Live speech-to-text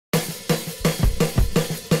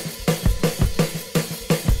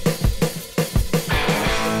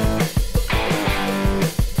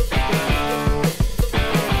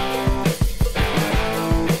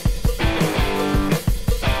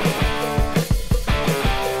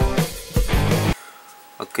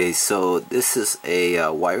Okay, so this is a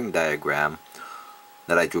wiring diagram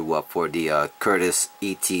that I drew up for the Curtis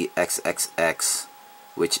ET-XXX,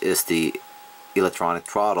 which is the electronic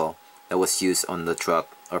throttle that was used on the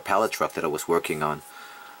truck or pallet truck that I was working on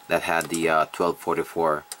that had the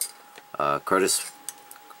 1244 Curtis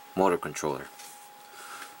motor controller.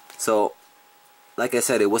 So like I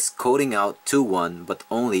said, it was coding out 2-1 but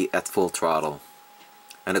only at full throttle,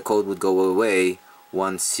 and the code would go away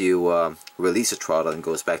once you release the throttle and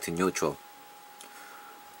goes back to neutral.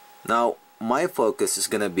 Now my focus is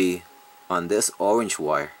gonna be on this orange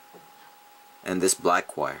wire and this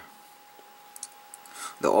black wire.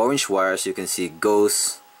 The orange wire, as you can see,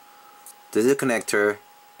 goes to the connector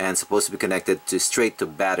and supposed to be connected to straight to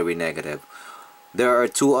battery negative. There are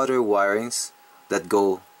two other wirings that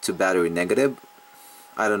go to battery negative.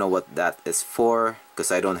 I don't know what that is for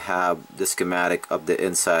because I don't have the schematic of the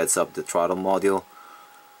insides of the throttle module.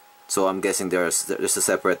 So I'm guessing there's a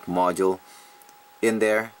separate module in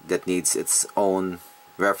there that needs its own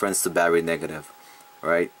reference to battery negative,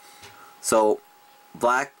 right? So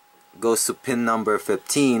black goes to pin number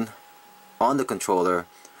 15 on the controller,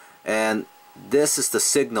 and this is the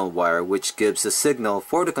signal wire which gives the signal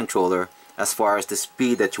for the controller as far as the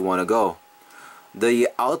speed that you want to go. The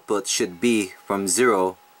output should be from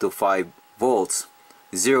 0 to 5 volts.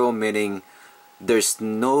 0 meaning there's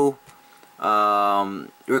no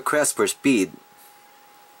request for speed,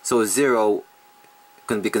 so 0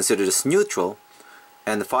 can be considered as neutral,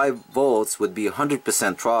 and 5 volts would be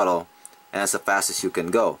 100% throttle and as fast as you can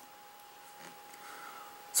go.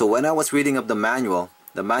 So when I was reading up the manual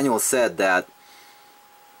said that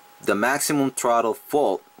the maximum throttle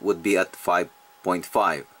fault would be at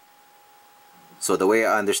 5.5. So the way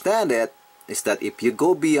I understand it is that if you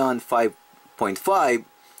go beyond 5.5,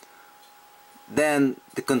 then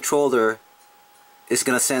the controller is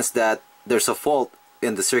gonna sense that there's a fault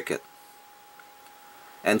in the circuit.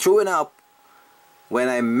 And true enough, when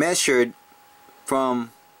I measured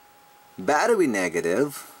from battery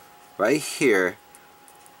negative right here,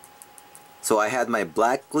 so I had my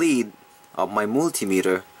black lead of my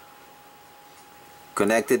multimeter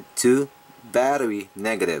connected to battery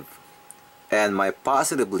negative and my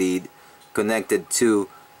positive lead connected to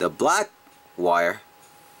the black wire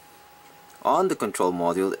on the control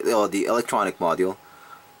module or the electronic module.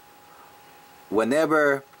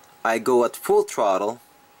 Whenever I go at full throttle,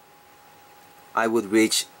 I would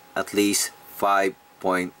reach at least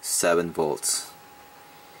 5.7 volts.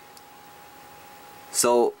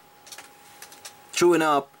 So true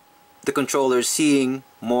enough, the controller is seeing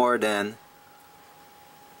more than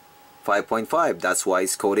 5.5. That's why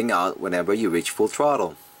it's coding out whenever you reach full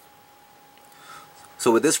throttle. So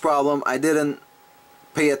with this problem, I didn't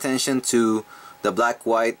pay attention to the black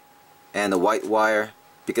white and the white wire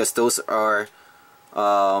because those are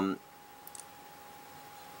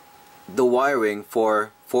the wiring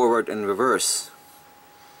for forward and reverse.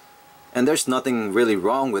 And there's nothing really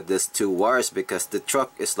wrong with these two wires because the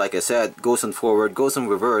truck is, like I said, goes on forward, goes on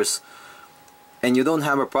reverse, and you don't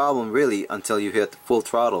have a problem really until you hit full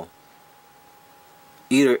throttle,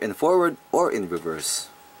 either in forward or in reverse.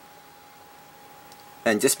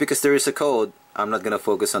 And just because there is a code, I'm not gonna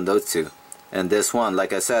focus on those two. And this one,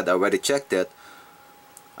 like I said, I already checked it.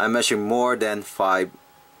 I measured more than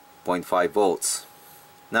 5.5 volts.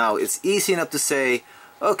 Now it's easy enough to say,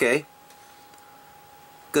 okay,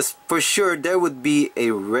 because for sure there would be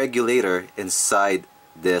a regulator inside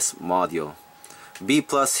this module. B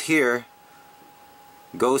plus here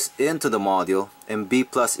goes into the module, and B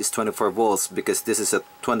plus is 24 volts because this is a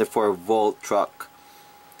 24 volt truck.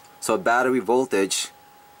 So battery voltage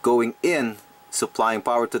going in supplying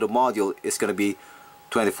power to the module is going to be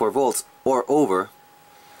 24 volts or over.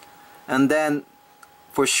 And then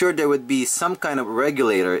for sure there would be some kind of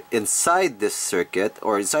regulator inside this circuit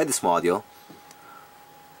or inside this module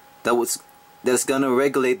that's going to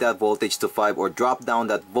regulate that voltage to 5 or drop down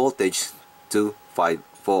that voltage to 5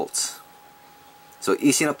 volts. So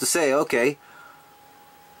easy enough to say, okay,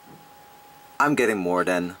 I'm getting more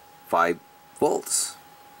than 5 volts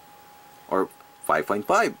or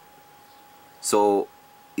 5.5. So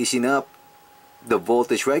easy enough, the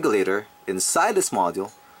voltage regulator inside this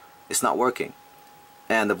module is not working,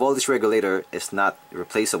 and the voltage regulator is not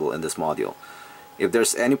replaceable in this module. If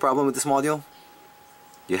there's any problem with this module,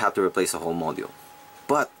 you have to replace the whole module.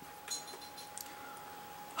 But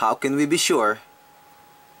how can we be sure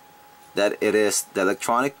that it is the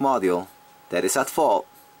electronic module that is at fault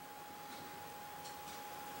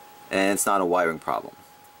and it's not a wiring problem?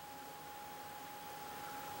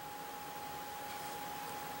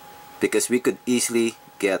 Because we could easily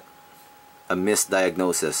get a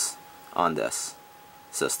misdiagnosis on this.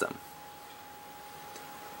 system.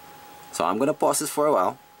 So I'm gonna pause this for a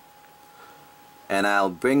while, and I'll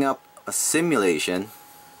bring up a simulation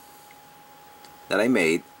that I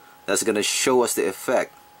made that's gonna show us the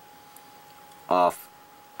effect of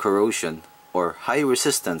corrosion or high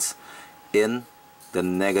resistance in the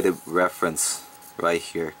negative reference right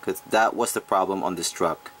here, because that was the problem on this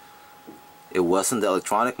truck. It wasn't the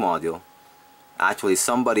electronic module. Actually,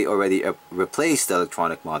 somebody already replaced the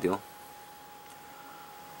electronic module,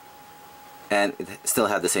 and it still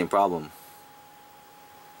had the same problem.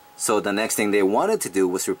 So the next thing they wanted to do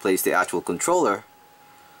was replace the actual controller,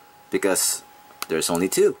 because there's only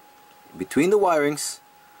two. Between the wirings,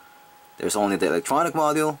 there's only the electronic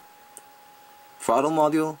module, throttle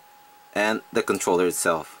module, and the controller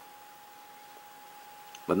itself.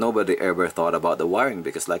 But nobody ever thought about the wiring,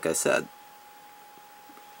 because like I said,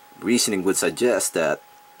 reasoning would suggest that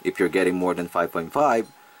if you're getting more than 5.5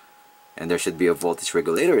 and there should be a voltage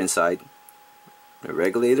regulator inside, the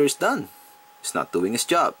regulator is done. It's not doing its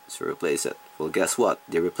job, so replace it. Well, guess what?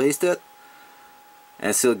 They replaced it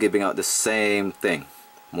and still giving out the same thing,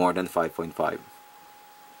 more than 5.5.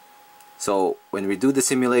 So when we do the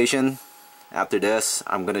simulation after this,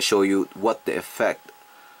 I'm going to show you what the effect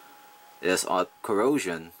is on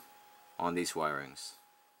corrosion on these wirings.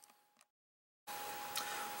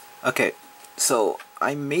 Okay, so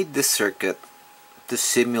I made this circuit to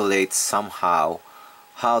simulate somehow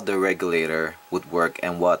how the regulator would work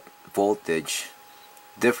and what voltage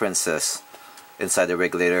differences inside the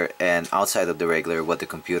regulator and outside of the regulator, what the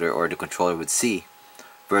computer or the controller would see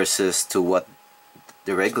versus to what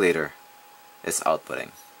the regulator is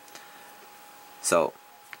outputting. So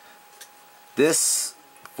this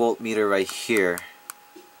voltmeter right here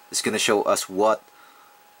is going to show us what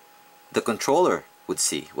the controller would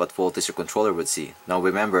see, what voltage the controller would see. Now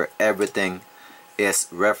remember, everything is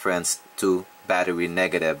referenced to battery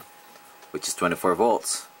negative, which is 24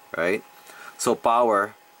 volts, right? So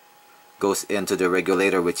power goes into the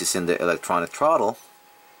regulator, which is in the electronic throttle.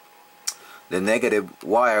 The negative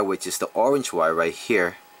wire, which is the orange wire right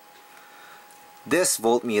here, this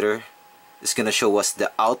voltmeter is going to show us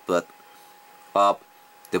the output of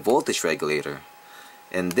the voltage regulator,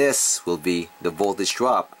 and this will be the voltage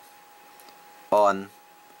drop on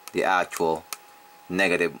the actual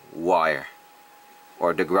negative wire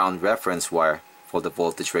or the ground reference wire for the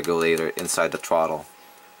voltage regulator inside the throttle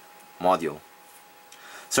module.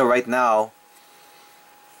 So right now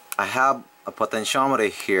I have a potentiometer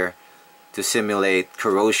here to simulate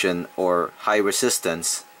corrosion or high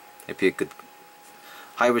resistance, if you could,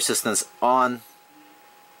 high resistance on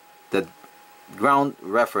the ground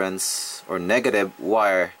reference or negative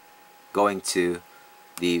wire going to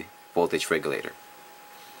the voltage regulator.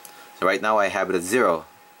 So right now I have it at 0,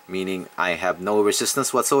 meaning I have no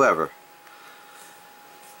resistance whatsoever.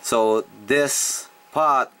 So this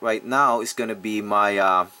pot right now is going to be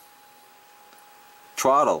my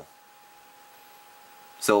throttle.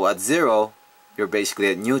 So at 0 you're basically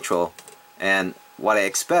at neutral, and what I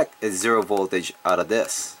expect is 0 voltage out of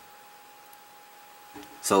this.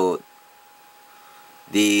 So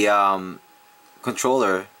the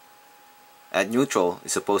controller at neutral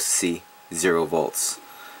is supposed to see 0 volts,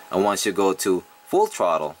 and once you go to full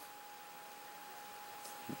throttle,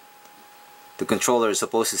 the controller is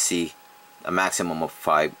supposed to see a maximum of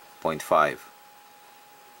 5.5.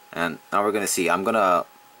 And now we're gonna see, I'm gonna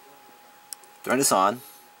turn this on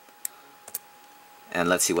and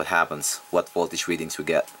let's see what happens, what voltage readings we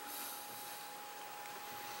get.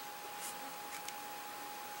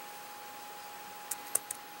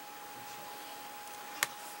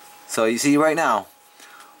 So you see right now,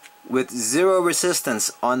 with 0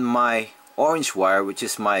 resistance on my orange wire, which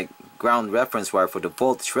is my ground reference wire for the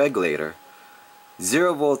voltage regulator,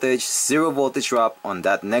 0 voltage drop on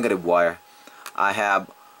that negative wire, I have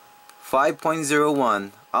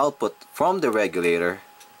 5.01 output from the regulator,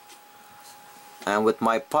 and with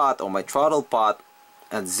my pot or my throttle pot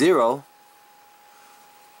at 0,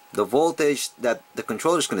 the voltage that the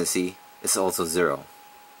controller is going to see is also 0.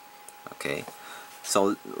 Okay,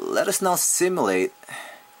 so let us now simulate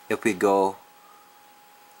if we go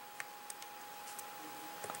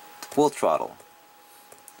to full throttle.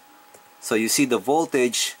 So you see the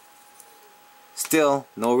voltage, still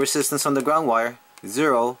no resistance on the ground wire,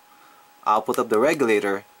 0. Output of the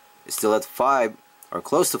regulator is still at 5 or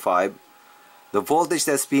close to 5. The voltage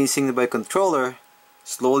that's being seen by controller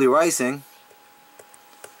slowly rising.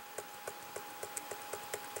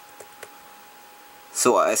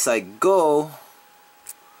 So as I go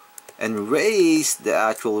and raise the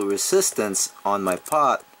actual resistance on my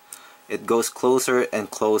pot, it goes closer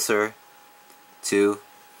and closer to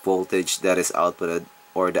voltage that is outputted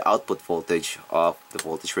or the output voltage of the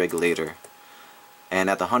voltage regulator. And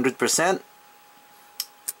at 100%,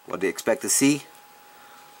 what do you expect to see?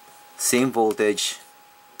 Same voltage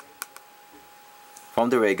from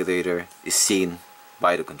the regulator is seen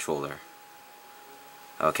by the controller.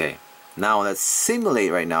 Okay, now let's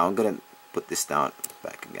simulate right now. I'm gonna put this down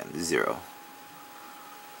back again to 0.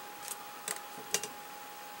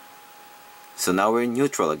 So now we're in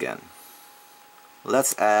neutral again.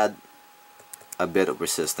 Let's add a bit of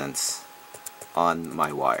resistance on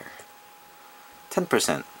my wire.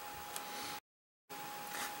 10%.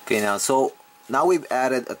 Okay, now we've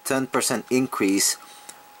added a 10% increase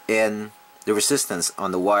in the resistance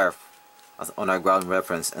on the wire on our ground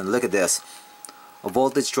reference, and look at this, a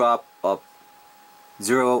voltage drop of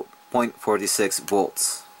 0.46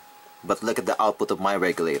 volts. But look at the output of my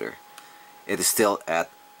regulator. It is still at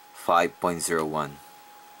 5.01.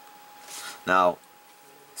 Now,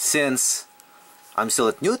 since I'm still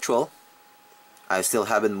at neutral, I still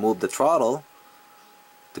haven't moved the throttle,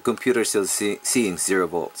 the computer is still seeing 0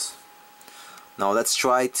 volts. Now let's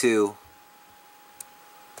try to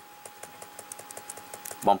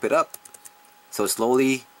bump it up. So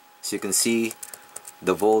slowly, as you can see,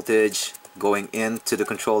 the voltage going into the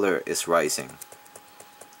controller is rising.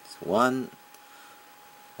 So 1,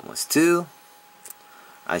 almost 2.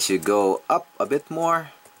 I should go up a bit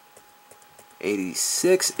more.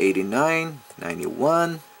 86, 89,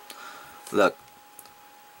 91. Look,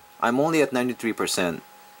 I'm only at 93%,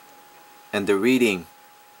 and the reading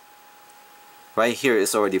right here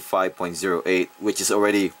is already 5.08, which is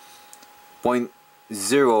already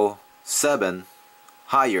 0.07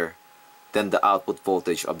 higher than the output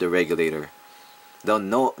voltage of the regulator.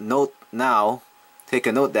 Take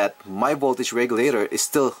a note that my voltage regulator is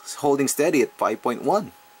still holding steady at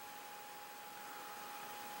 5.1.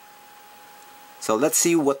 So let's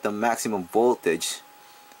see what the maximum voltage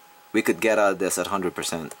we could get out of this at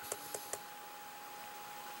 100%.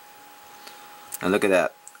 And look at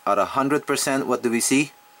that. At 100%, what do we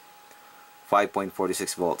see?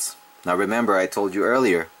 5.46 volts. Now remember, I told you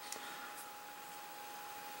earlier,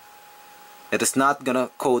 it is not gonna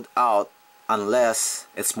code out unless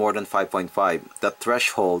it's more than 5.5. The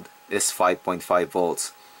threshold is 5.5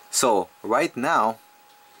 volts. So right now,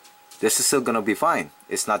 this is still gonna be fine.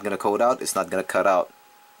 It's not gonna code out, it's not gonna cut out.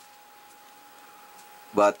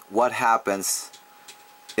 But what happens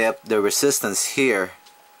if the resistance here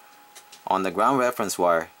on the ground reference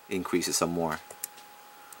wire increases some more?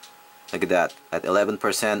 Look at that. At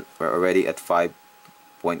 11%, we're already at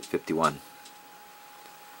 5.51.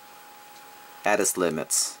 At its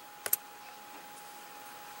limits.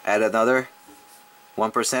 Add another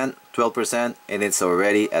 1%, 12%, and it's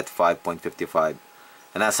already at 5.55.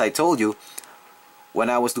 And as I told you, when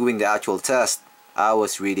I was doing the actual test, I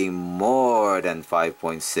was reading more than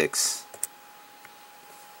 5.6.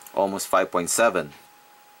 Almost 5.7.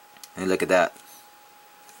 And look at that.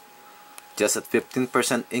 Just a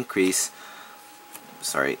 15% increase.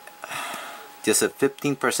 Just a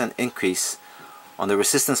 15% increase on the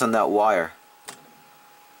resistance on that wire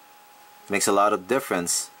makes a lot of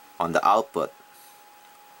difference on the output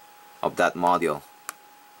of that module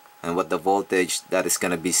and what the voltage that is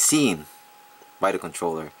going to be seen by the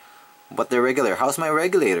controller. But the regulator, how's my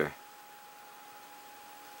regulator?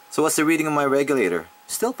 So what's the reading of my regulator?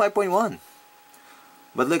 Still 5.1.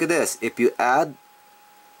 But look at this, if you add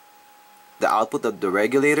the output of the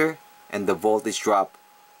regulator and the voltage drop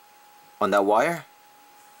on that wire,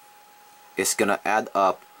 it's gonna add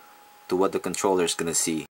up to what the controller is gonna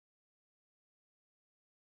see.